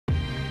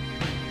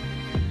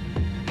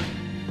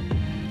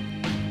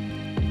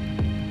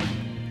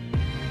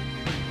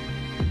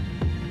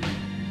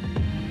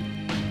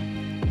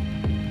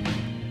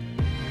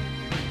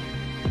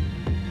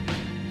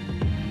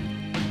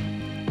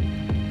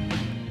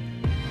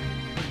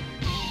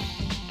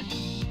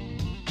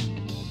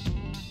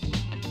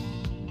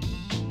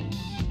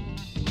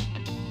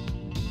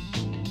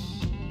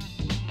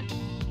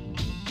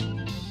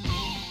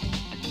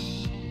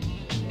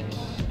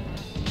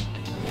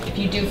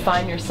you do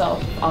find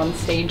yourself on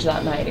stage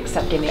that night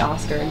accepting the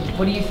Oscar,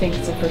 what do you think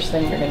is the first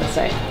thing you're going to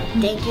say?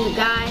 Thank you,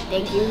 God.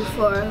 Thank you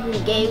for who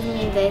gave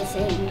me this,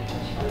 and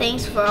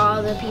thanks for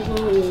all the people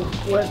who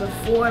were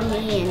before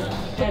me.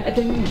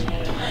 And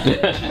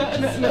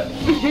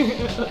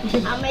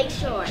I'll make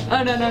sure.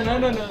 Oh,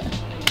 no.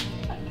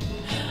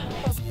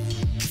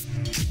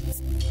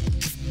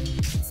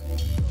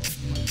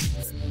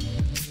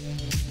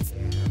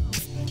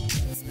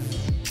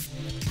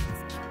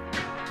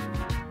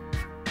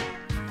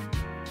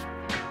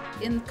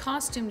 In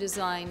costume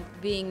design,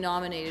 being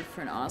nominated for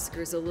an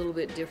Oscar is a little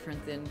bit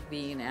different than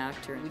being an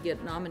actor. We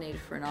get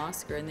nominated for an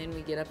Oscar and then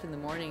we get up in the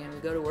morning and we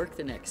go to work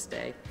the next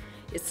day.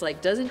 It's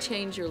like, doesn't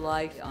change your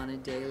life on a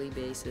daily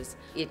basis.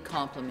 It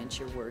complements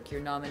your work.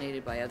 You're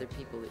nominated by other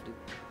people that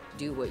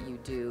do what you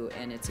do,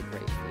 and it's a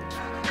great feeling.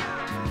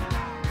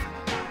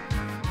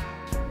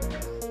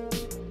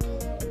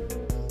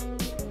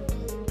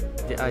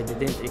 I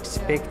didn't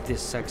expect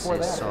this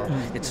success, so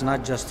it's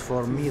not just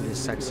for me this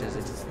success,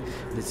 it's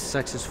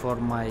success for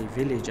my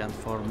village and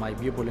for my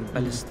people in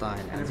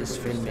Palestine. And this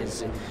film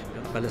is a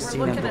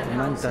Palestinian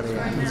documentary,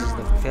 and this is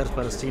the first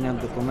Palestinian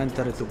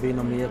documentary to be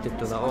nominated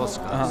to the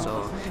Oscar,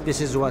 so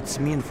this is what's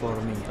mean for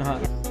me.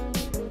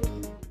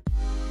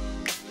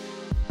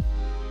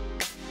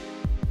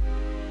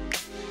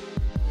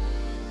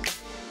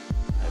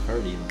 I've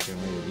heard even that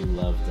you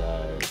loved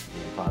The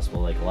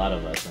Impossible, like a lot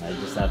of us, and I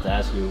just have to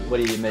ask you, what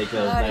do you make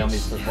of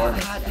Naomi's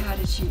performance?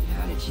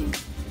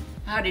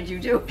 How did you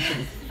do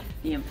it?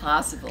 The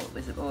Impossible,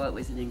 it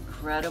was an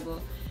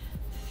incredible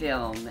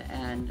film,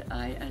 and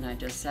I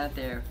just sat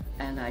there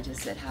and I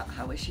just said,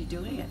 how is she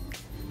doing it?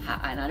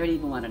 And I don't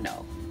even want to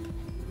know.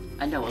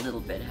 I know a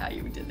little bit how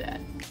you did that,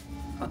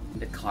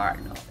 the car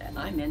and all that.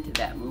 I'm into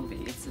that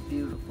movie. It's a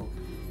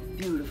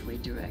beautifully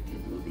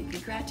directed movie.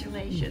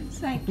 Congratulations.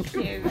 Thank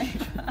you.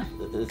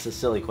 It's a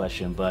silly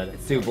question, but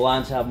do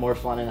blondes have more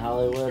fun in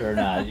Hollywood or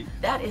not?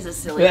 That is a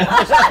silly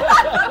question.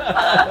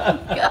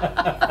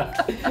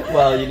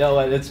 Well, you know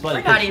what? It's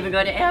funny. We're not even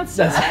going to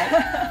answer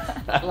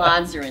that.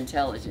 Blondes are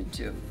intelligent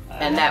too,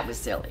 and that was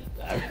silly.